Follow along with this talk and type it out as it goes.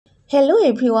Hello'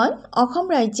 everyone Assam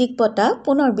ৰাজ্যিক বঁটা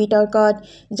পুনৰ বিতৰ্কত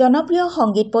জনপ্ৰিয়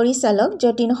সংগীত পৰিচালক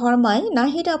যতীন শৰ্মাই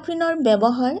নাহিদ আফ্ৰিনৰ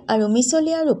ব্যৱহাৰ আৰু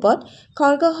মিছলীয়া ৰূপত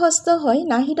খৰ্গহস্ত হৈ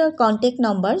নাহিদৰ কণ্টেক্ট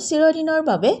নম্বৰ চিৰদিনৰ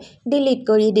বাবে ডিলিট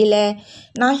কৰি দিলে।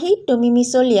 নাহিদ, তুমি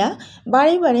মিছলীয়া,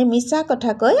 বাৰে বাৰে মিছা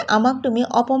কথা কৈ আমাক তুমি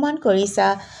অপমান কৰিছা।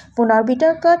 পুনৰ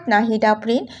বিতৰ্কত নাহিদ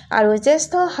আফ্ৰিন আৰু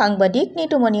জ্যেষ্ঠ সাংবাদিক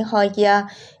নিতুমণি শইকীয়া।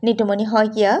 নিতুমণি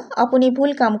শইকীয়া, আপুনি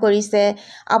ভুল কাম কৰিছে।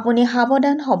 আপুনি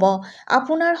সাৱধান হ'ব।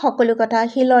 আপোনাৰ সকলো কথা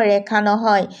শিলৰ ৰেখা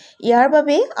নহয়, ইয়াৰ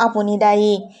বাবে আপুনি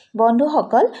দায়ী।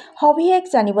 বন্ধুসকল, সবিশেষ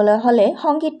জানিবলৈ হ'লে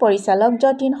সংগীত পৰিচালক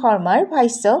যতীন শৰ্মাৰ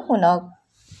ভাষ্য শুনক।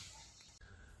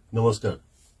 নমস্কাৰ।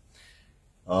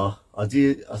 আজি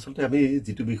আচলতে আমি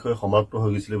যিটো বিষয় সমাপ্ত হৈ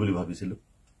গৈছিলে বুলি ভাবিছিলোঁ,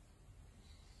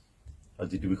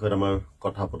 যিটো বিষয়ত আমাৰ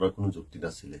কথা পতাৰ কোনো যুক্তি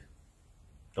নাছিলে,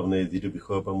 তাৰমানে যিটো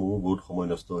বিষয়ৰ পৰা মোৰ বহুত সময়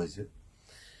নষ্ট হৈছে,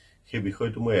 সেই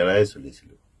বিষয়টো মই এৰাই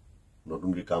চলিছিলোঁ,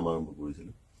 নতুনকৈ কাম আৰম্ভ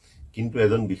কৰিছিলোঁ। কিন্তু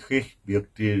এজন বিশেষ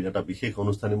ব্যক্তিৰ এটা বিশেষ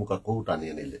অনুষ্ঠানে মোক আকৌ টানি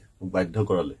আনিলে, মোক বাধ্য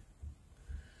কৰালে।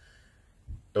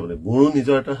 তাৰমানে মোৰো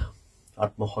নিজৰ এটা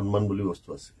আত্মসন্মান বুলি বস্তু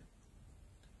আছে।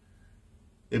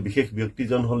 এই বিশেষ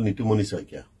ব্যক্তিজন হ'ল নিতুমণি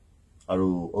শইকীয়া আৰু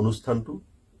অনুষ্ঠানটো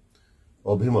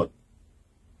অভিমত।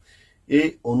 এই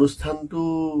অনুষ্ঠানটো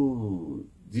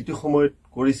যিটো সময়ত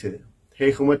কৰিছে,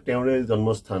 সেই সময়ত তেওঁৰে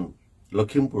জন্মস্থান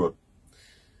লখিমপুৰত।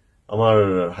 আমাৰ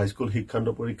হাইস্কুল শিক্ষান্ত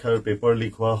পৰীক্ষাৰ পেপাৰ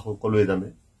লিক হোৱা সকলোৱে জানে।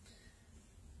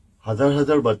 হাজাৰ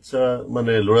হাজাৰ বাচ্চা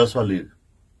মানে ল'ৰা ছোৱালীৰ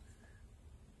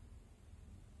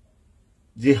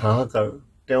যি হাহাকাৰ,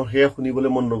 তেওঁ সেয়া শুনিবলৈ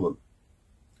মন নগ'ল।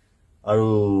 আৰু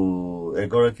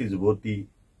এগৰাকী যুৱতী,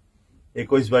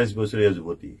 21-22 বছৰীয়া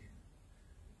যুৱতী,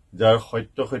 যাৰ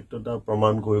সত্যতা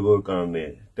প্ৰমাণ কৰিবৰ কাৰণে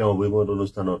তেওঁ অভিমত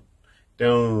অনুষ্ঠানত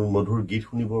তেওঁৰ মধুৰ গীত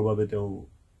শুনিবৰ বাবে তেওঁ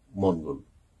মন গ'ল।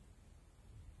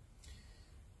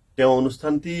 তেওঁ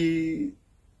অনুষ্ঠানটি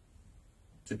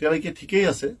তেতিয়ালৈকে ঠিকেই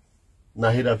আছে।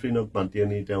 নাহিদ আফ্ৰিনক মাতি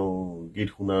আনি তেওঁ গীত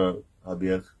শুনাৰ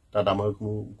আবিয়াস, তাত আমাৰ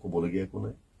কোনো ক'বলগীয়া একো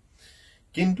নাই।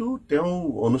 কিন্তু তেওঁ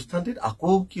অনুষ্ঠানটিত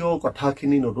আকৌ কিয়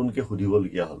কথাখিনি নতুনকৈ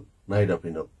সুধিবলগীয়া হ'ল নাহিদ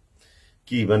আফ্ৰিনক?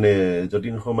 কি মানে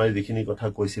যতীন শৰ্মাই যিখিনি কথা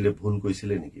কৈছিলে ভুল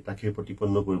কৈছিলে নেকি? তাকে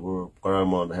প্ৰতিপন্ন কৰাৰ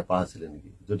মন হেঁপাহ আছিলে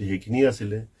নেকি? যদি সেইখিনি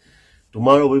আছিলে,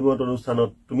 তোমাৰ অভিমত অনুষ্ঠানত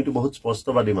তুমিতো বহুত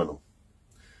স্পষ্টবাদী মানুহ,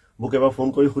 মোক এবাৰ ফোন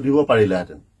কৰি সুধিব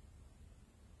পাৰিলাহেঁতেন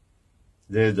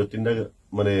যে যতীন দা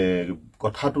মানে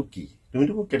কথাটো কি?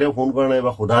 তুমিতো মোক কেতিয়াও ফোন কৰা নাই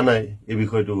বা সোধা নাই এই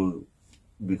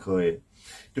বিষয়ে।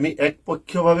 তুমি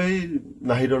একপক্ষীয়ভাৱেই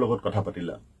নাহিদৰ লগত কথা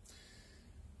পাতিলা।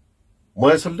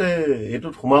 মই আচলতে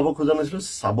এইটোত সোমাব খোজা নাছিলোঁ,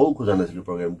 চাবও খোজা নাছিলোঁ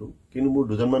প্ৰগ্ৰেমটো। কিন্তু মোৰ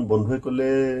দুজনমান বন্ধুৱে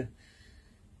ক'লে,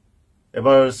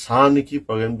 এবাৰ চা নেকি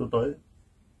প্ৰগ্ৰেমটো তই।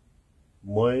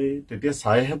 মই তেতিয়া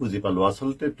চাইহে বুজি পালোঁ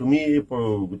আচলতে তুমি এই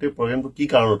গোটেই প্ৰগ্ৰেমটো কি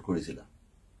কাৰণত কৰিছিলা।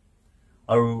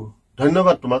 আৰু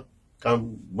ধন্যবাদ তোমাক, কাৰণ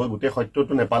মই গোটেই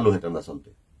সত্যটো নেপালোহেঁতেন।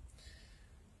 আচলতে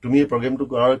তুমি এই প্ৰগ্ৰেমটো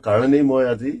কৰাৰ কাৰণেই মই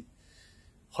আজি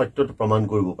সত্যটো প্ৰমাণ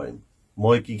কৰিব পাৰিম,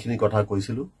 মই কিখিনি কথা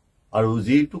কৈছিলোঁ। আৰু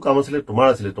যিটো কাম আছিলে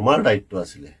তোমাৰ দায়িত্ব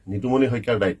আছিলে, নিতুমণি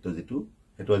শইকীয়াৰ দায়িত্ব যিটো,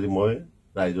 সেইটো আজি মই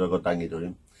ৰাইজৰ আগত দাঙি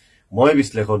ধৰিম। মই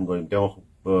বিশ্লেষণ কৰিম তেওঁ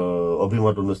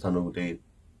অভিমত অনুষ্ঠানৰ গোটেই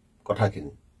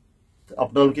কথাখিনি।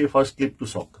 আপোনালোকে ফাৰ্ষ্ট ক্লিপটো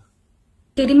চাওক।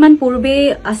 কেইদিনমান পূৰ্বে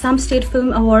আছাম ষ্টেট ফিল্ম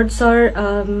এৱাৰ্ডছৰ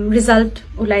ৰিজাল্ট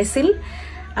ওলাইছিল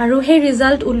আৰু সেই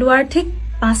ৰিজাল্ট ওলোৱাৰ ঠিক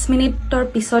 5 মিনিটৰ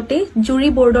পিছতে জুৰি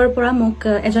বৰ্ডৰ পৰা মোক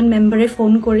এজন মেম্বাৰে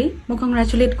ফোন কৰি মোক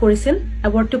কংগ্ৰেচুলেট কৰিছিল।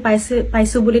 এৱাৰ্ডটো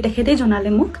পাইছো বুলি তেখেতেই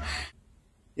জনালে মোক।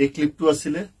 এই ক্লিপটো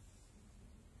আছিলে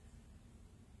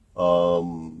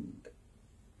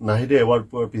নাহিদে এৱাৰ্ড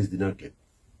পোৱাৰ পিছদিনাৰ ক্লিপ,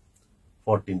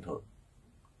 14th।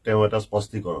 তেওঁ এটা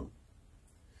স্পষ্টীকৰণ।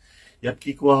 ইয়াত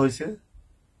কি কোৱা হৈছে,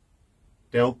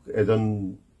 তেওঁক এজন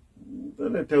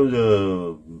তেওঁ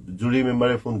জুৰি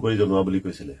মেম্বাৰে ফোন কৰি জনোৱা বুলি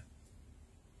কৈছিলে।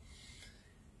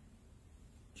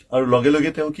 আৰু লগে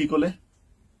লগে তেওঁ কি ক'লে,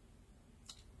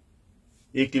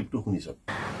 এই ক্লিপটো শুনিছক।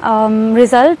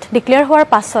 ৰিজাল্ট ডিক্লেয়াৰ হোৱাৰ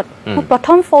পাছত মোক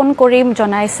প্ৰথম ফোন কৰি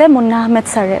জনাইছে মুন্না আহমেদ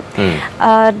ছাৰে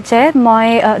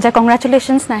যে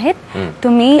কংগ্ৰেচুলেশ্যনছ নাহিদ,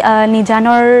 তুমি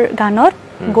নিজানৰ গানত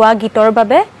গোৱা গীতৰ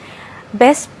বাবে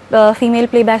best female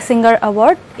playback singer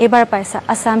award এইবাৰ পাইছা,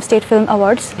 আছাম ষ্টেট ফিল্ম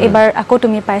এৱাৰ্ডছ এইবাৰ আকৌ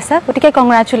তুমি পাইছা, গতিকে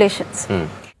কংগ্ৰেচুলেশ্যনছ।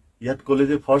 ইয়াত ক'লে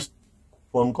যে ফাৰ্ষ্ট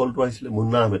ফোন কলটো আহিছিলে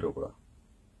মুন্না আহমেদৰ পৰা।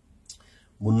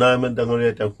 মুন্না আহমেদ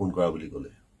ডাঙৰীয়াই তেওঁক ফোন কৰা বুলি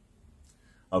ক'লে।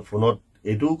 আৰু ফোনত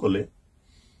এইটোও ক'লে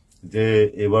যে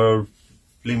এইবাৰ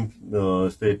ফিল্ম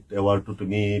ষ্টেট এৱাৰ্ডটো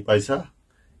তুমি পাইছা,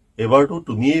 এইবাৰটো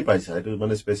তুমিয়েই পাইছা। এইটো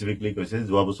মানে স্পেচিফিকলি কৈছে।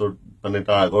 যোৱা বছৰ মানে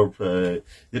তাৰ আগৰ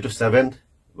যিটো 7th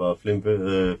বা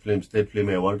ফিল্ম ষ্টেট ফিল্ম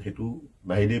এৱাৰ্ড, সেইটো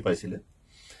নাহিদেই পাইছিলে।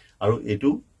 আৰু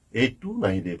এইটো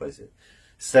নাহিদেই পাইছে।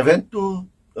 7th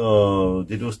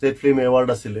যিটো ষ্টেট ফিল্ম এৱাৰ্ড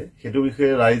আছিলে, সেইটো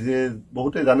বিষয়ে ৰাইজে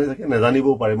বহুতে জানে চাগে,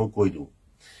 নেজানিবও পাৰে, মই কৈ দিওঁ।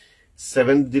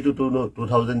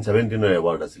 2017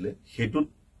 এৱাৰ্ড আছিলে হেতুত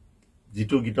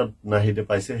যিটো গীতত নাহিদে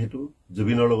পাইছে হেতু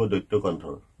জুবিনৰ লগত দৈত্য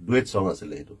কণ্ঠৰ ডুৱেট সং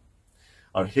আছিলে হেতু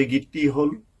আৰু সেই গীতটি হল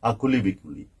আকুলি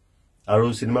বিকুলি আৰু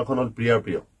সিনেমাখন হল প্ৰিয়াৰ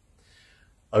প্ৰিয়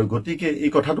আৰু গতিকে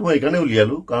এই কথাটো মই এখানে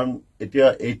উলিয়ালো কাৰণ এতিয়া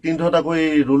 18th আকৌ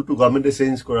এই ৰুলটো গভৰ্ণমেণ্টে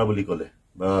চেঞ্জ কৰা বুলি ক'লে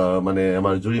মানে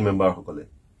আমাৰ জুৰি মেম্বাৰ সকলে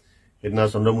হেতনা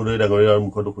চন্দ্ৰমুদৈ ডাঙৰীয়াৰ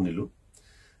মুখতো শুনিলো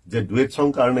যে ডুৱেট সং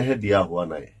কাৰণেহে দিয়া হোৱা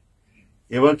নাই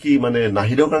এবাৰ কি মানে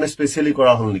নাহিদৰ কাৰণে স্পেশালি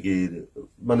কৰা হল নেকি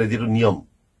মানে যেটো নিয়ম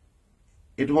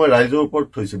এটো মই ৰাইজৰ ওপৰত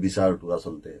থৈছো বিচাৰটো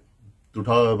আসলতে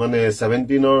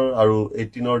 2017 আৰু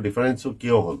 18 ডিফাৰেন্সও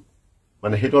কিয় হল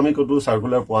মানে হেতু আমি কতো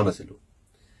সাৰ্কুলাৰ পোৱা নাছিলো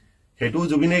হেতু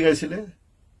জুবিনে গাইছিলে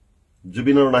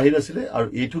জুবিনৰ নাহিদ আছিলে আৰু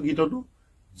এইটো গীতটো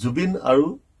জুবিন আৰু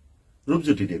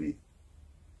ৰূপজ্যোতি দেৱী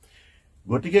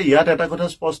গতিকে ইয়াত এটা কথা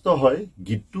স্পষ্ট হয়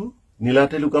গীতটো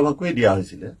নীলাতে লুকাভাকৈ দিয়া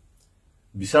হৈছিল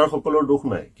বিচাৰকসকলৰ দুখ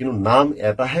নাই কিন্তু নাম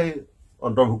এটাহে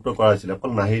অন্তৰ্ভুক্ত কৰা হৈছিল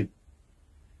অকল নাহিদ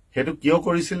হেতু কিয়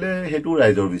কৰিছিলে হেতু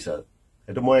ৰাইজৰ বিচাৰ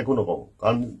হেতু মই একো নকওঁ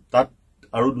কাৰণ তাত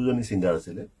আৰু দুজনী সিঙ্গাৰ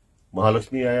আছিল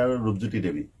মহালক্ষ্মী আই আৰু ৰূপজ্যোতি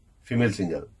দেৱী ফিমেল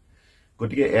সিঙ্গাৰ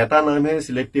গতিকে এটা নামহে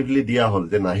সিলেক্টিভলি দিয়া হল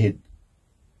যে নাহিদ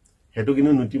হেতু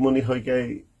কিন্তু নুতিমনি হয়কাই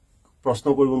প্ৰশ্ন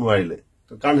কৰিব নোৱাৰিলে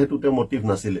কাৰণ হেতুতে মোটিভ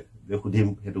নাছিলে যে খুদিম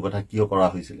হেতু কথা কিয় কৰা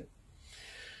হৈছিল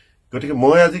গতিকে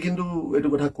মই আজি কিন্তু এটো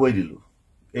কথা কৈ দিলো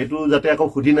এটো যাতে আকৌ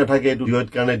খুদি নাথাকে এটো ডুৱেট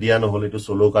কাৰণে দিয়া নহল এটো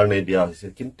সোলো কাৰণে দিয়া হৈছে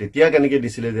কিন্তু তেতিয়া কেনেকে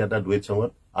দিছিলে যে এটা ডুৱেট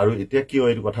সংগত আৰু এতিয়া কিয়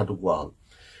এটো কথাটো কোৱা হল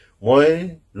মই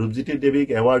ৰূপজ্যোতি দেৱীক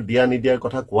এৱাৰ্ড দিয়া নিদিয়াৰ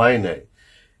কথা কোৱাই নাই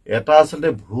এটা আসলে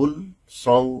ভুল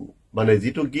সং মানে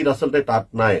যিটো গীত আসলে তাত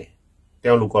নাই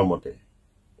তেওঁলোকৰ মতে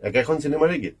একেখন সিনেমাৰ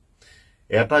গীত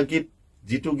এটা গীত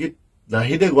যিটো গীত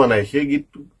নাহিদে গোৱা নাই সেই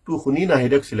গীতটো শুনি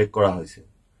নাহিদক সিলেক্ট কৰা হৈছে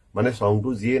মানে সংটো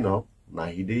যিয়ে নহওক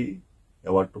নাহিদে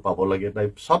এৱাৰ্ডটো পাব লাগে তাই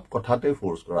সব কথাতে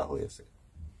ফোৰ্স কৰা হৈ আছে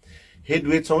সেই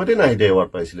ডুৱেট সংতে নাহিদে এৱাৰ্ড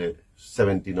পাইছিলে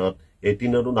 17ত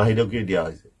 18তও নাহিদকে দিয়া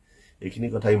হৈছে এইখিনি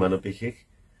কথা ইমানতে শেষ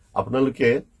আপোনালোকে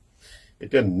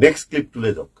এতিয়া নেক্সট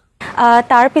ক্লিপটোলে যাওক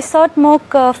তাৰ পিছত মোক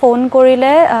ফোন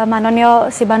কৰিলে মাননীয়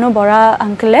শিবানু বৰা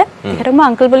আঙ্কলে তেখেতক মই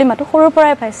আঙ্কল বুলি মাতো সৰুৰ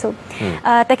পৰাই পাইছো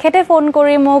তেখেতে ফোন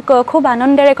কৰি মোক খুব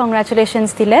আনন্দেৰে কংগ্ৰেচুলেশনছ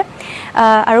দিলে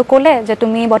আৰু ক'লে যে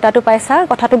তুমি বটাটো পাইছা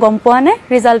কথাটো গম পোৱা নে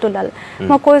ৰিজাল্ট ওলাল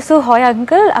মই কৈছো হয়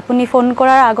আঙ্কল আপুনি ফোন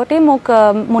কৰাৰ আগতে মোক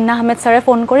মুন্না আহমেদ ছাৰে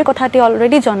ফোন কৰি কথাটি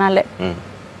অলৰেডি জনালে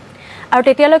আৰু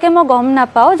তেতিয়ালৈকে মই গম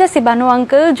নাপাও যে শিবানু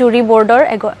আঙ্কল জুৰি বৰ্ডৰ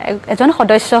এজন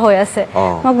সদস্য হৈ আছে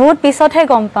মই বহুত পিছতহে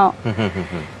গম পাও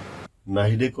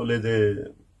নাহিদে ক'লে যে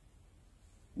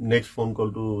নেক্সট ফোন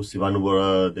কলটো শিবানু বৰা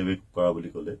দেৱীক কৰা বুলি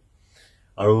ক'লে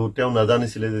আৰু তেওঁ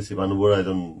নাজানিছিলে যে শিবানু বৰা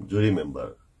এজন জুৰি মেম্বাৰ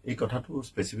এই কথাটো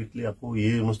স্পেসিফিকলি আকৌ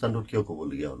এই অনুষ্ঠানটোত কিয়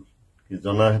ক'বলগীয়া হ'ল কি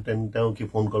জনাহেতেন তেওঁ কি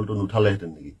ফোন কলটো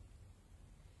নুঠালেহেতেন নেকি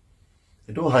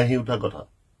এটো হাঁহি উঠা কথা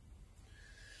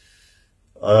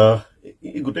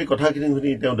গোটেই কথাখিনি শুনি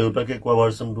তেওঁ দেউতাকে কোৱা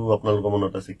ভাৰ্চনটো আপোনালোকৰ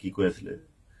মনত আছে কি কৈ আছিলে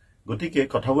গতিকে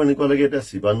কথাবোৰ এনেকুৱা লাগে এটা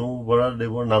শিবানু বৰা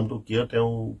দেৱৰ নামটো কিয়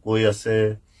তেওঁ কৈ আছে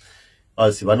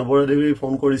শিবানু বৰা দেৱী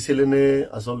ফোন কৰিছিলে নে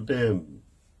আসলতে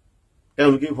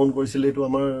তেওঁলোকে ফোন কৰিছিলে এটো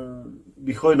আমাৰ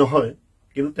বিষয় নহয়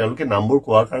কিন্তু তেওঁলোকে নামবোৰ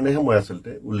কোৱাৰ কাৰণেহে মই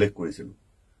আসলতে উল্লেখ কৰিছিলো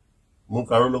মোৰ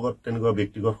কাৰো লগত তেনেকুৱা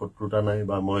ব্যক্তিগত শত্ৰুতা নাই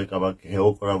বা মই কাবাক হেও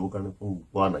কৰাবৰ কাৰণে ফোন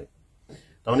পোৱা নাই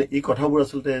তাৰমানে এই কথাবোৰ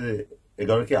আসলতে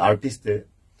এগৰাকী আৰ্টিষ্টে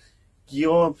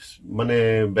কিয় মানে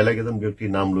বেলেগ এজন ব্যক্তিৰ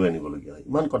নাম লৈ আনিবলগীয়া হয়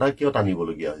ইমান কথা কিয়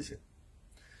টানিবলগীয়া হৈছে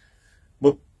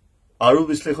মোক আৰু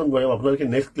বিশ্লেষণ কৰিম আপোনালোকে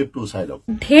নেক্সট ক্লিপটো চাই লওক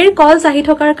ঢেৰ কলস আহি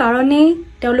থকাৰ কাৰণে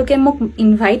তেওঁলোকে মোক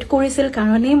ইনভাইট কৰিছিল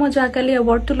কাৰণে মই যোৱাকালি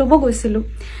এৱাৰ্ডটো ল'ব গৈছিলো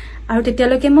আৰু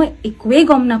তেতিয়ালৈকে মই একোৱেই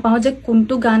গম নাপাওঁ যে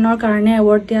কোনটো গানৰ কাৰণে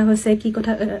এৱাৰ্ড দিয়া হৈছে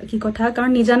কি কথা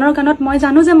কাৰণ নিজানৰ গানত মই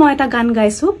জানো যে মই এটা গান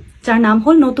গাইছো যাৰ নাম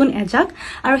হ'ল নতুন এজাক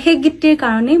আৰু সেই গীতটিৰ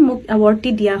কাৰণে মোক এৱাৰ্ডটি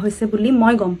দিয়া হৈছে বুলি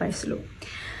মই গম পাইছিলো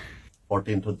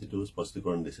 14th যেটো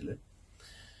স্পষ্টীকৰণ দিছিলে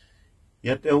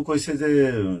ইয়াত তেওঁ কৈছে যে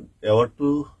এৱাৰ্ডটো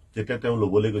যেতিয়া তেওঁ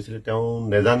ল'বলৈ গৈছিলে তেওঁ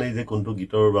নেজানে যে কোনটো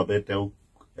গীতৰ বাবে তেওঁ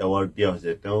এৱাৰ্ড দিয়া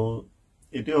হৈছে তেওঁ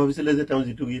এতিয়াও ভাবিছিলে যে তেওঁ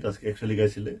যিটো গীত একচুয়ালি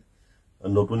গাইছিলে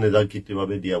নতুন এজাক গীতৰ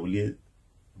বাবে দিয়া বুলি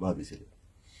ভাবিছিলে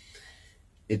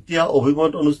এতিয়া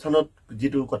অভিমত অনুষ্ঠানত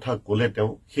যিটো কথা ক'লে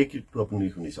তেওঁ সেই গীতটো আপুনি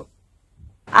শুনিছক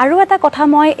আৰু এটা কথা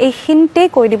মই এইখিনতে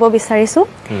কৈ দিব বিচাৰিছো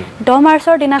 10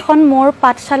 মাৰ্চৰ দিনাখন মোৰ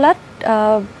পাঠশালাত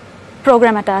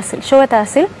program এটা আছিল শো এটা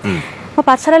আছিল মই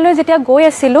পাঠশালালৈ যেতিয়া গৈ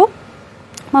আছিলো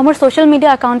মই মোৰ সোশ্যাল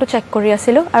মিডিয়া একাউণ্টটো চেক কৰি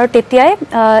আছিলো আৰু তেতিয়াই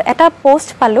এটা পোষ্ট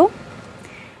পালো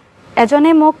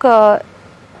এজনে মোক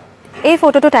এই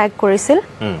ফটোটো ট্যাগ কৰিছিল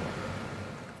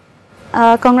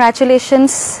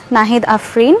কংগ্ৰেচুলেশনছ Nahid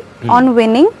Afrin on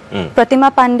winning Pratima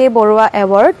Pandey Barua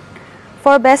award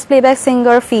for best playback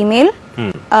singer female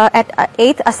at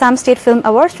 8th Assam State Film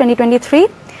Awards 2023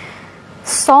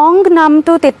 song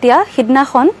নামটো তেতিয়া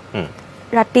হিদনাখন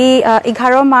ৰাতি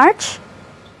 11 মাৰ্চ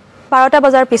 12টা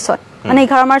বজাৰ পিছত মানে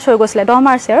 11 মাৰ্চ হৈ গৈছিলে 10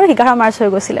 মাৰ্চ আৰু 11 মাৰ্চ হৈ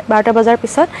গৈছিলে 12টা বজাৰ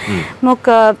পিছত মোক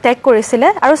টেগ কৰিছিলে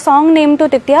আৰু সং নেমটো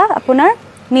তেতিয়া আপোনাৰ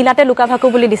নীলাতে লুকা ভাকু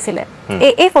বুলি দিছিলে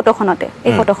এই ফটোখনতে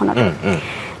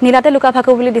নীলাতে লুকা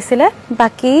ভাকু বুলি দিছিলে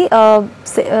বাকি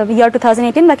ইয়াৰ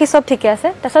 2018 বাকি সব ঠিকে আছে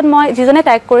তাৰছত মই যিজনে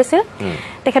টেগ কৰিছিল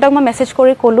তেখেতক মই মেছেজ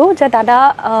কৰি ক'লো যে দাদা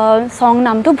সং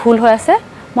নামটো ভুল হৈ আছে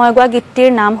মই গোৱা গীতটিৰ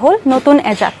নাম হ'ল নতুন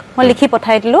এজাক মই লিখি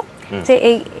পঠাই দিলো যে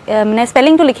এই মানে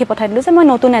স্পেলিংটো লিখি পঠাই দিলো যে মই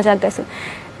নতুন এজাক গাইছো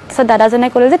সো দাদাজনে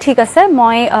ক'লে যে ঠিক আছে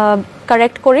মই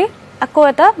কাৰেক্ট কৰি আকৌ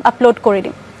এটা আপলোড কৰি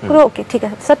দিম ক'লো ওকে ঠিক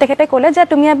আছে সো তেখেতে ক'লে যে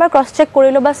তুমি এবাৰ ক্ৰছ চেক কৰি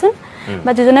ল'বাচোন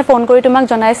বা যিজনে ফোন কৰি তোমাক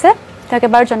জনাইছে তাক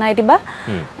এবাৰ জনাই দিবা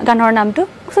গানৰ নামটো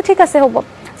সো ঠিক আছে হ'ব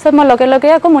সো মই লগে লগে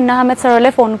আকৌ মুন্না আহমেদ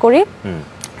ছাৰলৈ ফোন কৰি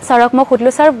ছাৰক মই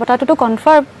সুধিলোঁ ছাৰ বটাটোতো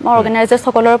কনফাৰ্ম মই অৰ্গেনাইজাৰ্ছ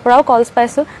সকলৰ পৰাও কলছ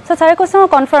পাইছোঁ চ' ছাৰে কৈছে মই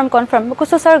কনফাৰ্ম মই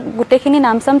কৈছোঁ ছাৰ গোটেইখিনি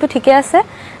নাম চামটো ঠিকে আছে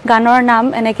গানৰ নাম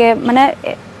এনেকৈ মানে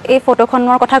এই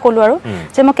ফটোখনৰ কথা ক'লোঁ আৰু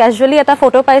যে মই কেজুৱেলি এটা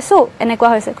ফটো পাইছোঁ এনেকুৱা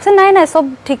হৈছে কৈছে নাই চব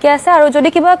ঠিকে আছে আৰু যদি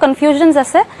কিবা কনফিউজনছ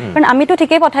আছে কাৰণ আমিতো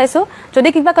ঠিকেই পঠাইছোঁ যদি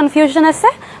কিবা কনফিউজন আছে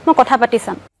মই কথা পাতি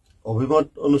চাম অভিমত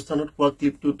অনুষ্ঠানত কোৱা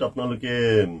ক্লিপটোত আপোনালোকে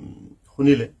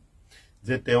শুনিলে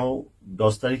যে তেওঁ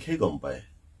 10 তাৰিখে গম পায়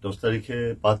 10 তাৰিখে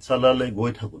পাঠশালালৈ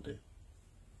গৈ থাকোঁতে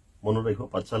মনত ৰাখিব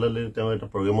পাঠশালালৈ তেওঁ এটা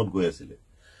প্ৰগ্ৰেমত গৈ আছিলে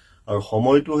আৰু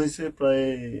সময়টো হৈছে প্ৰায়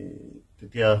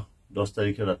তেতিয়া 10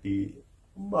 তাৰিখে ৰাতি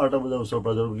 12টা বজাৰ ওচৰ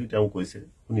পাজৰ বুলি তেওঁ কৈছে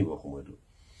শুনিব সময়টো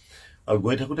আৰু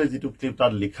গৈ থাকোঁতে যিটো ক্লিপ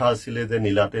তাত লিখা আছিলে যে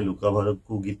নীলাতে লুকা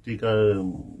ভাকু গীতটিৰ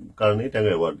কাৰণে তেওঁ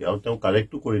এৱাৰ্ড দিয়ে আৰু তেওঁ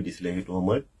কাৰেক্টটো কৰি দিছিলে সেইটো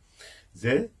সময়ত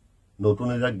যে নতুন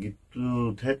এজাক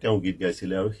গীতটোতহে তেওঁ গীত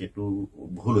গাইছিলে আৰু সেইটো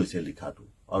ভুল হৈছে লিখাটো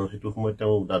আৰু সেইটো সময়ত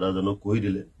তেওঁ দাদাজনক কৈ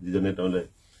দিলে যিজনে তেওঁলে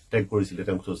টেগ কৰিছিলে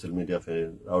তেওঁ ছ'চিয়েল মিডিয়া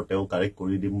আৰু তেওঁ কাৰেক্ট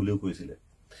কৰি দিম বুলিও কৈছিলে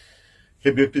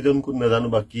সেই ব্যক্তিজন কোন নাজানো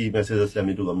বা কি মেছেজ আছিলে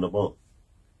আমিতো গম নাপাওঁ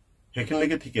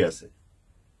সেইখিনিলৈকে ঠিকে আছে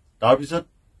তাৰপিছত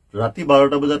ৰাতি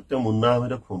 12টা বজাত তেওঁ মুন্না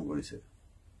আহমেদক ফোন কৰিছে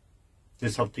যে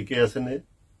সব ঠিকে আছে নে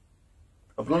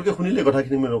আপোনালোকে শুনিলে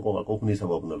কথাখিনি মই নকওঁ আকৌ শুনি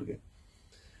চাব আপোনালোকে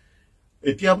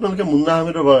এতিয়া আপোনালোকে মুন্না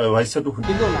আহমেদৰ ভাষ্যটো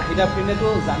শুনিলে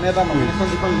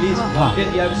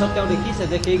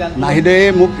নাহিদে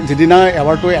মোক যিদিনা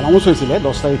এৱাৰ্ডটো এনাউন্স হৈছিলে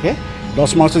 10 তাৰিখে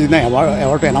 10 মাৰ্চৰ যিদিনা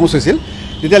এৱাৰ্ডটো এনাউন্স হৈছিল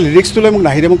তেতিয়া লিৰিক্সটোলৈ মোক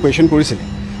নাহিদে মোক কুৱেশ্যন কৰিছিলে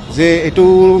যে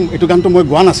এইটো গানটো মই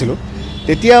গোৱা নাছিলোঁ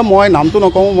তেতিয়া মই নামটো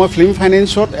নকওঁ মই ফিল্ম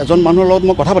ফাইনেন্সত এজন মানুহৰ লগত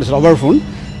মই কথা পাতিছিলোঁ অভাৰ ফোন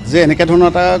যে এনেকৈ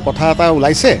ধৰণৰ কথা এটা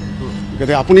ওলাইছে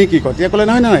গতিকে আপুনি কি কয় তেতিয়া ক'লে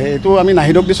নহয় এইটো আমি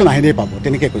নাহিদক দিছোঁ নাহিদেই পাব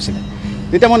তেনেকৈ কৈছিলে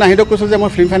তেতিয়া মই নাহিদক কৈছোঁ যে মই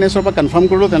ফিল্ম ফাইনেন্সৰ পৰা কনফাৰ্ম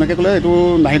কৰিলোঁ তেনেকৈ ক'লে এইটো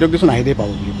নাহিদক দিছোঁ নাহিদেই পাব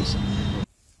বুলি কৈছে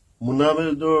মুন্না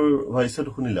আহমেদৰ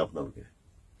ভাষ্যটো শুনিলে আপোনালোকে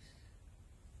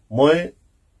মই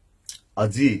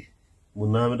আজি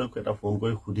মুন্না আহমেদক এটা ফোন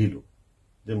কৰি সুধিলোঁ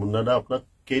যে মুন্না দা আপোনাক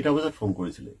কেইটা বজাত ফোন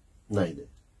কৰিছিলে নাহিদে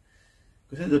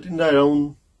কৈছে যতীন দা এৰাউণ্ড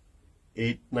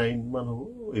 8-9 মান হ'ব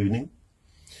ইভিনিং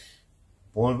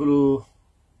মই বোলো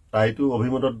তাইতো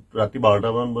অভিমতত ৰাতি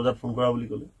 12টামান বজাত ফোন কৰা বুলি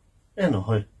ক'লে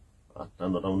নহয়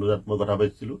 8-9টামান বজাত মই কথা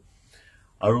পাতিছিলোঁ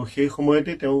আৰু সেই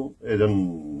সময়তে তেওঁ এজন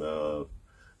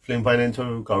ফিল্ম ফাইনেন্সৰ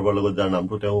কাৰোবাৰ লগত যাৰ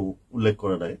নামটো তেওঁ উল্লেখ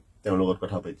কৰা নাই তেওঁৰ লগত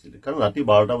কথা পাতিছিলে কাৰণ ৰাতি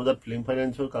 12টা বজাত ফিল্ম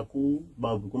ফাইনেন্সৰ কাকো বা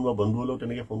কোনোবা বন্ধু হ'লেও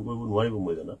তেনেকৈ ফোন কৰিব নোৱাৰিব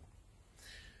মই জানা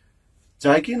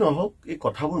যাই কি নহওক এই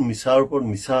কথাবোৰ মিছাৰ ওপৰত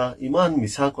মিছা ইমান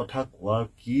মিছা কথা কোৱাৰ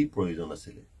কি প্ৰয়োজন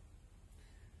আছিলে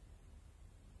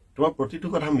তোমাৰ প্ৰতিটো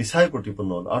কথা মিছাই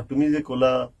প্ৰতিপন্ন হ'ল আৰু তুমি যে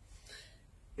ক'লা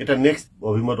এটা নেক্সট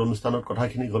অভিমত অনুষ্ঠানত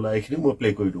কথাখিনি ক'লা এইখিনি মই প্লে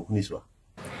কৰি দিওঁ শুনিছোৱা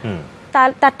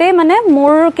তাতে মানে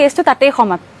মোৰ কেছটো তাতেই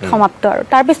সমাপ্ত আৰু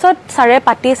তাৰপিছত ছাৰে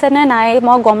পাতিছে নে নাই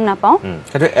মই গম নাপাওঁ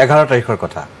সেইটো 11 তাৰিখৰ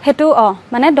কথা সেইটো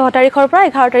মানে 10 তাৰিখৰ পৰা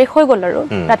 11 তাৰিখ হৈ গ'ল আৰু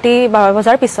ৰাতি 12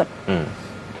 বজাৰ পিছত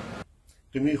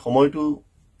তুমি সময়টো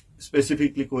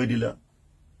স্পেচিফিকলি কৈ দিলা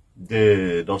যে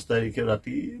 10 তাৰিখে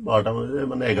ৰাতি 12টা বজাত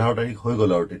মানে 11 তাৰিখ হৈ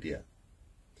গ'ল আৰু তেতিয়া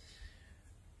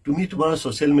তুমি তোমাৰ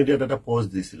ছ'চিয়েল মিডিয়াত এটা পোষ্ট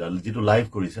দিছিলা যিটো লাইভ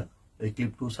কৰিছা এই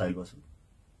ক্লিপটো চাই লোৱাচোন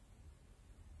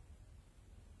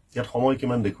ইয়াত সময়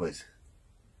কিমান দেখুৱাইছে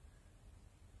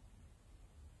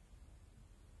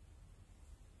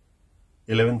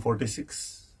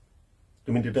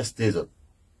তুমি তেতিয়া ষ্টেজত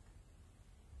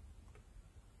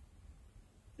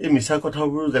এই মিছা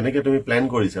কথাবোৰ যেনেকে তুমি প্লেন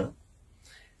কৰিছা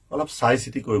অলপ চাই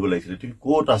চিতি কৰিব লাগিছিলে তুমি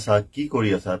ক'ত আছা কি কৰি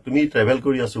আছা তুমি ট্ৰেভেল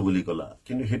কৰি আছো বুলি ক'লা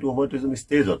কিন্তু সেইটো সময়ত তুমি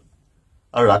ষ্টেজত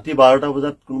আৰু ৰাতি 12টা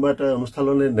বজাত কোনোবা এটা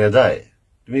অনুষ্ঠানলৈ নেযায়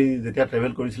তুমি যেতিয়া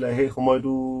ট্ৰেভেল কৰিছিলা সেই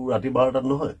সময়টো ৰাতি 12টাত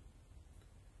নহয়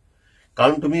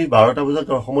কাৰণ তুমি 12টা বজাত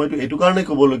সময়টো এইটো কাৰণে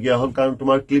ক'বলগীয়া হ'ল কাৰণ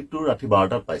তোমাৰ ক্লিপটো ৰাতি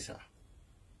 12টাত পাইছা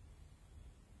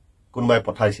কোনোবাই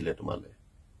পঠাইছিলে তোমালৈ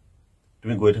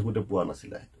তুমি গৈ থাকোঁতে পোৱা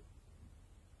নাছিলা সেইটো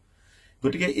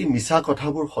গতিকে এই মিছা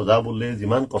কথাবোৰ সজাবলৈ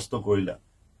যিমান কষ্ট কৰিলা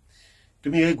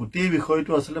তুমি এই গোটেই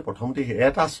বিষয়টো আছিলে প্ৰথমতে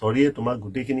এটা চৰিয়ে তোমাক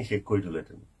গোটেইখিনি শেষ কৰি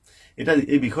থলেহেঁতেন এটা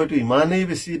এই বিষয়টো ইমানেই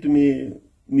বেছি তুমি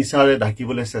মিছাৰে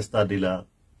ঢাকিবলৈ চেষ্টা দিলা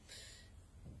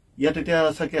ইয়াত এতিয়া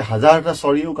চাগে হাজাৰটা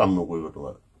চৰিও কাম নকৰিব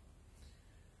তোমাৰ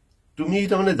তুমি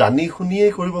তাৰমানে জানি শুনিয়ে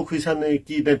কৰিব খুজিছা নে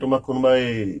কি নে তোমাক কোনোবাই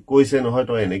কৈছে নহয়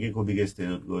তই এনেকে কবিগে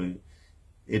ষ্টেজত গৈ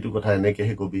এইটো কথা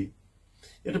এনেকেহে কবি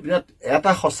এইটো বিৰাট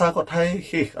এটা সঁচা কথাই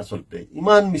শেষ আচলতে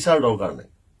ইমান মিছাৰ দৰকাৰ নাই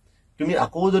তুমি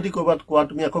আকৌ যদি ক'বাত কোৱা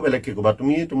তুমি আকৌ বেলেগকে ক'বা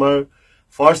তুমি তোমাৰ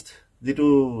ফাৰ্ষ্ট যেটো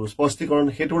স্পষ্টীকৰণ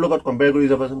হেতুৰ লগত কম্পেয়াৰ কৰি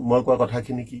যাবাচোন মই কোৱা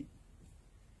কথাখিনি কি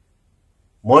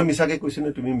মই মিছাকে কৈছো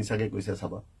নে তুমি মিছাকে কৈছা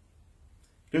চাবা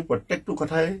তুমি প্ৰত্যেকটো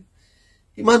কথাই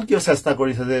ইমান কিয় চেষ্টা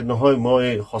কৰিছা যে নহয় মই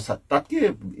সঁচা তাতকে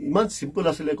ইমান সিম্পল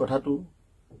আছিল কথাটো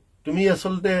তুমি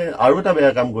আচলতে আৰু এটা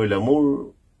বেয়া কাম কৰিলা মোৰ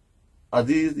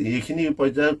আজি এইখিনি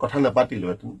পৰ্যায়ৰ কথা নাপাতিলো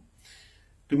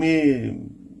তুমি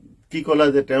কি কলা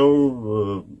যে তেওঁৰ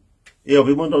এই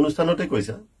অভিমত অনুষ্ঠানতে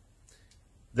কৈছা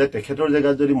যে তেখেতৰ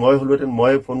জায়গাত যদি মই হলহেঁতেন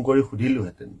মই ফোন কৰি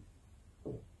সুধিলোহেঁতেন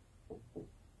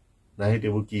নাই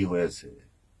তেবোৰ কি হৈ আছে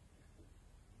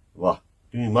বাহ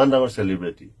তুমি ইমান ডাঙৰ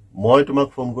সেলিব্ৰিটি মই তোমাক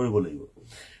ফোন কৰিব লাগিব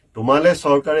তোমালে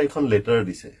চৰকাৰে এখন লেটাৰ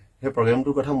দিছে হে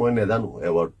প্ৰগ্ৰামটোৰ কথা মই নেজানো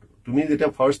এৱাৰ্ড তুমি যেতিয়া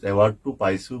ফাৰ্ষ্ট এৱাৰ্ডটো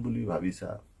পাইছো বুলি ভাবিছা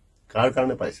কাৰ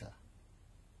কাৰণে পাইছা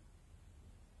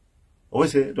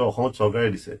অৱশ্যে এটা অসমত চৰকাৰে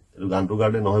দিছে এইটো গানটোৰ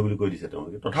কাৰণে নহয় বুলি কৈ দিছে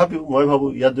তেওঁলোকে তথাপিও মই ভাবো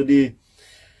ইয়াত যদি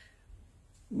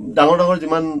ডাঙৰ ডাঙৰ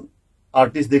যিমান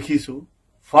আৰ্টিষ্ট দেখিছো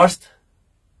ফাৰ্ষ্ট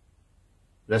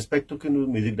ৰেসপেক্টটো কিন্তু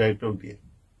মিউজিক ডাইৰেক্টৰক দিয়ে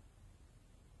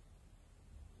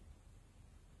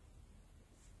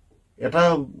এটা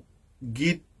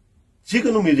গীত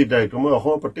যিকোনো মিউজিক ডাইৰেক্টৰ মই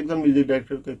অসমৰ প্ৰত্যেকজন মিউজিক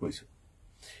ডাইৰেক্টৰকে কৈছো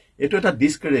এইটো এটা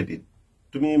ডিসক্ৰেডিট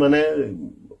তুমি মানে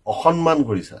অসন্মান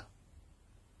কৰিছা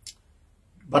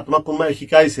বা তোমাক কোনোবাই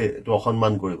শিকাইছে এইটো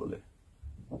অসন্মান কৰিবলৈ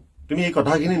তুমি এই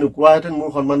কথাখিনি নোকোৱাহেঁতেন মোৰ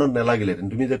সন্মানত নেলাগিলেহেঁতেন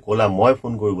তুমি যে ক'লা মই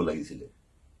ফোন কৰিব লাগিছিলে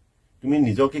তুমি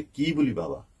নিজকে কি বুলি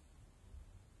ভাবা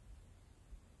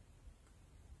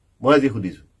মই আজি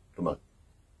সুধিছো তোমাক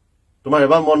তোমাৰ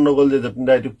এবাৰ মন নগল যে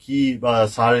যতীনদা এইটো কি বা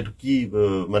ছাৰ এইটো কি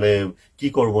মানে কি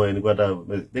কৰিব এনেকুৱা এটা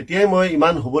তেতিয়াই মই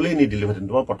ইমান হবলৈ নিদিলোহেঁতেন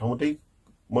তোমাৰ প্ৰথমতেই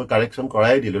মই কাৰেকশ্যন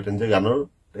কৰাই দিলোহেঁতেন যে গানৰ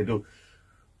এইটো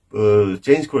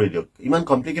চেঞ্জ কৰি দিয়ক ইমান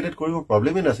কমপ্লিকেটেড কৰিব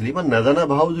প্ৰব্লেমেই নাছিল ইমান নাজানা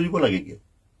ভাও জুৰিব লাগে কি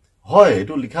হয়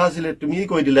এইটো লিখা আছিলে তুমিয়ে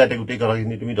কৈ দিলা এটা গোটেই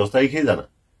কথাখিনি তুমি 10 তাৰিখেই জানা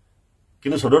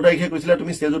কিন্তু 14 তাৰিখে কৈছিলা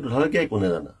তুমি ষ্টেজত উঠালৈকে একো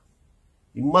নাজানা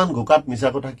ইমান গোকাত মিছা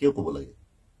কথা কিয় ক'ব লাগে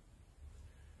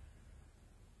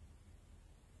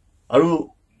আৰু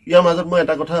ইয়াৰ মাজত মই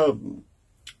এটা কথা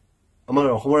আমাৰ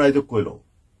অসমৰ ৰাইজক কৈ লওঁ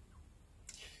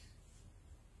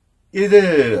এই যে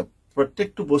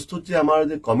প্ৰত্যেকটো বস্তুত যে আমাৰ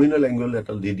যে কমিউনেল এংগল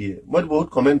এটা দি দিয়ে মই বহুত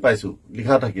কমেন্ট পাইছো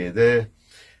লিখা থাকে যে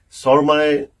শৰ্মাই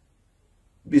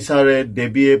বিচাৰে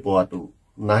দেৱীয়ে পোৱাটো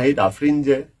নাহিদ আফৰিন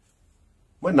যে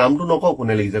মই নামটো নকওঁ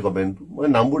কোনে লিখিছে কমেন্টটো মই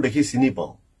নামবোৰ দেখি চিনি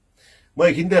পাওঁ মই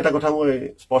এইখিনিতে এটা কথা মই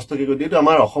স্পষ্টকৈ কৈ দিওঁ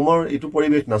আমাৰ অসমৰ এইটো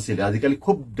পৰিৱেশ নাছিলে আজিকালি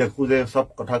খুব দেখো যে সব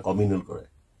কথা কমিউনেল কৰে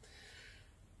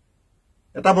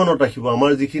এটা মনত ৰাখিব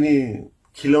আমাৰ যিখিনি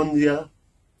খিলঞ্জিয়া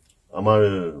আমাৰ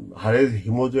হাৰে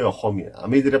হিমজয় অসমীয়া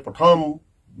আমি যেতিয়া প্ৰথম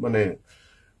মানে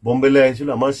বম্বেলৈ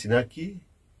আহিছিলো আমাৰ চিনাকি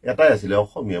এটাই আছিল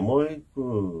অসমীয়া মই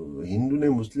হিন্দু নে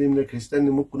মুছলিম নে খ্ৰীষ্টান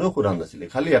নে মোক কোনো সোধা নাছিলে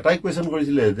খালি এটাই কোৱেশ্যন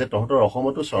কৰিছিলে যে তহঁতৰ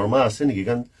অসমতো শৰ্মা আছে নেকি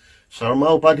কাৰণ শৰ্মা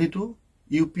উপাধিটো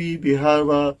ইউপি বিহাৰ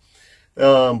বা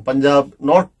পাঞ্জাব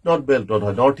নৰ্থ বেল্টত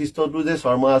হয় নৰ্থ ইষ্টতো যে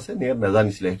শৰ্মা আছে নিয়াত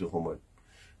নাজানিছিলে সেইটো সময়ত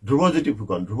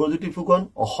ধ্ৰুৱজ্যোতি ফুকন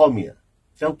অসমীয়া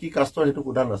তেওঁ কি কাষ্টৰ সেইটো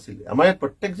সোধা নাছিলে আমাৰ ইয়াত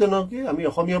প্ৰত্যেকজনকে আমি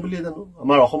অসমীয়া বুলিয়ে জানো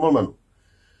আমাৰ অসমৰ মানুহ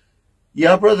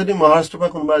ইয়াৰ পৰা যদি মহাৰাষ্ট্ৰৰ পৰা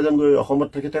কোনোবা এজন গৈ অসমত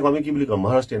থাকে তেওঁক আমি কি বুলি কম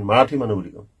মহাৰাষ্ট্ৰীয়ান মাৰাঠী মানুহ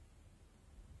বুলি কম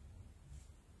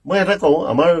মই এটা কওঁ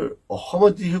আমাৰ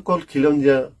অসমত যিসকল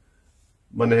খিলঞ্জিয়া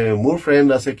মানে মোৰ ফ্ৰেণ্ড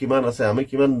আছে কিমান আছে আমি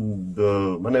কিমান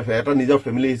মানে এটা নিজৰ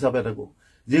ফেমিলি হিচাপে এটা কওঁ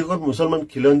যিসকল মুছলমান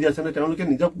খিলঞ্জিয়া আছে নে তেওঁলোকে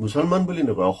নিজক মুছলমান বুলি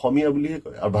নকয় অসমীয়া বুলিহে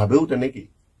কয় আৰু ভাবেও তেনেকেই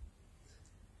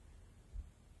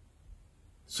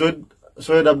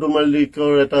সৈয়দ আব্দুল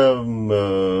মালিকৰ এটা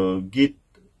গীত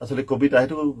আসলে কবিতা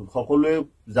হেতু সকলোৱে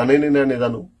জানে নে না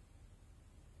নেজানো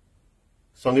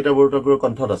সংগীতা বৰঠাকুৰৰ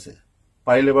কণ্ঠত আছে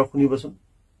পাৰিলে এবাৰ শুনিবচোন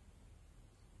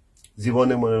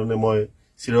জীৱনে মৰণে মই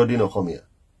চিৰদিন অসমীয়া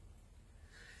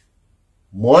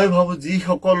মই ভাবো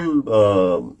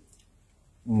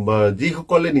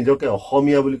যিসকলে নিজকে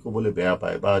অসমীয়া বুলি ক'বলৈ বেয়া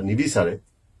পায় বা নিবিচাৰে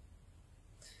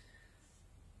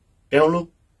তেওঁলোক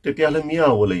তেতিয়াহলে মিয়া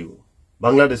হ'ব লাগিব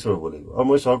বাংলাদেশৰ হ'ব লাগিব আৰু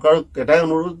মই চৰকাৰক এটাই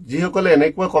অনুৰোধ যিসকলে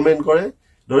এনেকুৱা কমেন্ট কৰে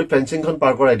ধৰি ফেন্সিংখন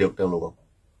পাৰ কৰাই দিয়ক তেওঁলোকক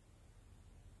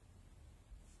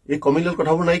এই কমিউনেল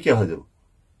কথাবোৰ নাইকিয়া হৈ যাব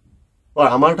আৰু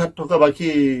আমাৰ তাত থকা বাকি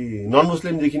নন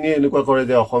মুছলিম যিখিনি এনেকুৱা কৰে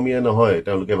যে অসমীয়া নহয়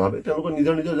তেওঁলোকে ভাবে তেওঁলোকক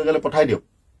নিজৰ নিজৰ জেগালৈ পঠাই দিয়ক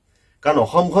কাৰণ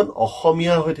অসমখন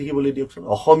অসমীয়া হৈ থাকিবলৈ দিয়কচোন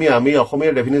অসমীয়া আমি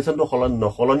অসমীয়াৰ ডেফিনেশ্যনটো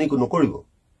সলনি নকৰিব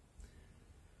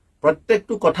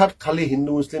প্ৰত্যেকটো কথাত খালি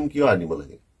হিন্দু মুছলিম কিয় আনিব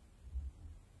লাগে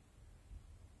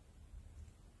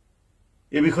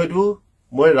এই বিষয়টো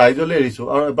মই ৰাইজলৈ এৰিছো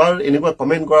আৰু এবাৰ এনেকুৱা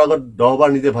কমেন্ট কৰাৰ আগত 10 বাৰ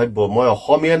নিজে ভাবিব মই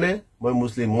অসমীয়া নে মই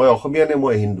মুছলিম মই অসমীয়া নে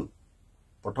মই হিন্দু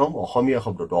প্ৰথম অসমীয়া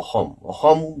শব্দটো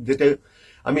অসম যেতে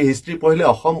আমি হিষ্ট্ৰী পঢ়িলে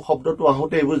অসম শব্দটো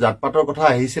আহোতে এইবোৰ জাতপাতৰ কথা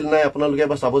আহিছিল নাই আপোনালোকে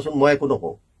এবাৰ চাবচোন মই একো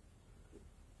নকওঁ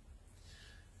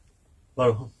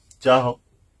বাৰু যা হওক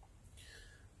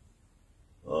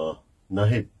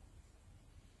নাহিদ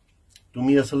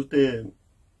তুমি আসলতে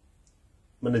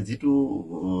মানে যেটো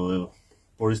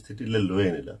পৰিস্থিতিলৈ লৈ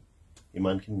আনিলা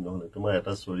ইমানখিনি নহলে তোমাৰ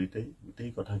এটা ষ্টৰীতেই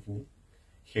গোটেই কথাখিনি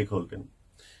শেষ হ'লতেন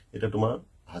এটা তোমাৰ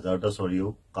হাজাৰটা ষ্টৰীও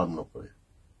কাম নকৰে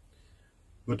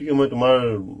গতিকে মই তোমাৰ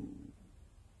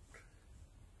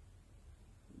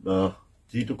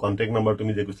যেটো কন্টেক্ট নাম্বাৰ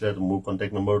তুমি যে কৈছিলা মোৰ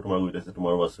কন্টেক্ট নাম্বাৰ তোমাৰ গুইত আছে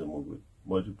তোমাৰো আছে মোৰ গুইত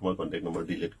মই তোমাৰ কন্টেক্ট নাম্বাৰ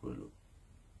ডিলিট কৰিলো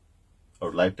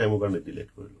আৰু লাইফ টাইমৰ কাৰণে ডিলিট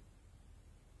কৰিলো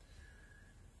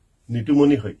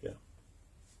নিতুমণি হয়কিয়া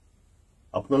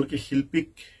আপোনালোকে শিল্পীক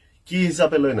কি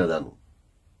হিচাপে লৈ নাজানো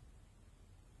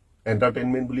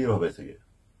এন্টাৰটেইনমেন্ট বুলি ভাবে চাগে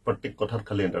প্ৰত্যেক কথাত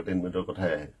খালি এন্টাৰটেইনমেন্টৰ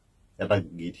কথাই আহে এটা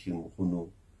গীত শুনো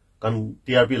কাৰণ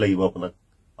টিআৰপি লাগিব আপোনাক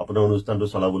আপোনাৰ অনুষ্ঠানটো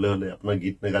চলাবলৈ হলে আপোনাৰ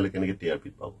গীত নেগালে কেনেকৈ টিআৰপি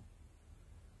পাব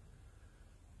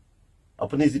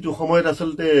আপুনি যেটো সময়ত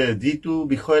আসলতে যেটো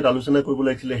বিষয়ত আলোচনা কৰিব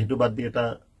লাগিছিল হেতু বাদ দি এটা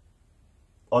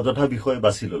অযথা বিষয়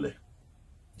বাছি ললে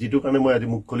যেটো কাৰণে মই আজি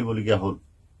মুখ খুলিবলগীয়া হ'ল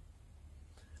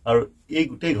আৰু এই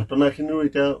গোটেই ঘটনাখিনিৰ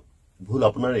এটা ভুল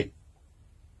আপোনাৰেই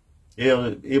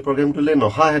এই প্ৰগ্ৰামটোলে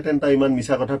নহা হেতেন তা ইমান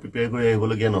মিছা কথা প্ৰিপেয়াৰ কৰি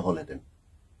আহিবলগীয়া নহলহেতেন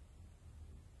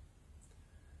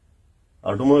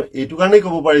আৰু মই এইটো কাৰণেই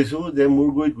ক'ব পাৰিছো যে মোৰ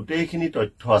গুইত গোটেইখিনি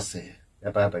তথ্য আছে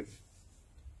এটা এটাকে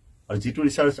আৰু যেটো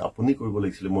ৰিচাৰ্চ আপুনি কৰিব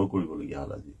লাগিছিল মই কৰিবলগীয়া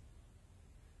হ'ল আজি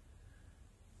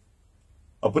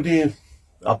আপুনি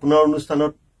আপোনাৰ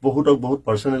অনুষ্ঠানত বহুত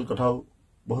পাৰ্সোনেল কথাও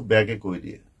বহুত বেয়াকে কৈ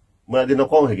দিয়ে মই আজি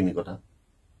নকওঁ হেখিনি কথা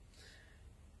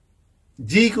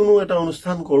যিকোনো এটা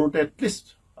অনুষ্ঠান কৰোতে এটলিষ্ট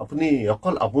আপুনি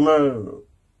অকল আপোনাৰ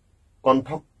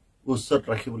কণ্ঠক উচ্চত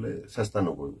ৰাখিবলৈ চেষ্টা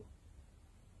নকৰিব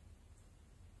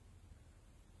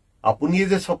আপুনি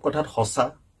যে সব কথাত সঁচা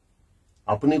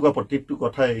আপুনি কোৱা প্ৰত্যেকটো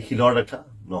কথাই শিলৰ ৰেখা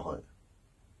নহয়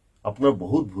আপোনাৰ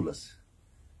বহুত ভুল আছে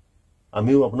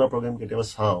আমিও আপোনাৰ প্ৰগ্ৰাম কেতিয়াবা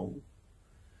চাওঁ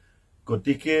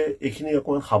গতিকে এইখিনি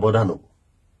অকমান সাৱধান হ'ব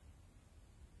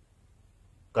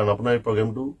কাৰণ আপোনাৰ এই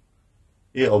প্ৰগ্ৰামটো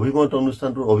এই অভিমত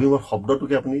অনুষ্ঠানটোৰ অভিমত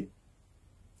শব্দটোকে আপুনি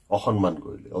অসন্মান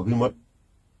কৰিলে অভিমত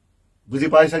বুজি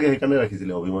পাই চাগে সেইকাৰণে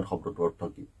ৰাখিছিলে অভিমত শব্দটোৰ অৰ্থ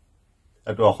কি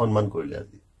এটো অসন্মান কৰিলে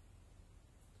আজি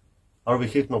আৰু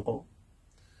বিশেষ নকওঁ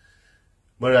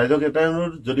মই ৰাইজক এটাই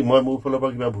অনুৰোধ যদি মই মোৰ ফালৰ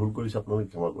পৰা কিবা ভুল কৰিছো আপোনালোকে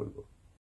ক্ষমা কৰিব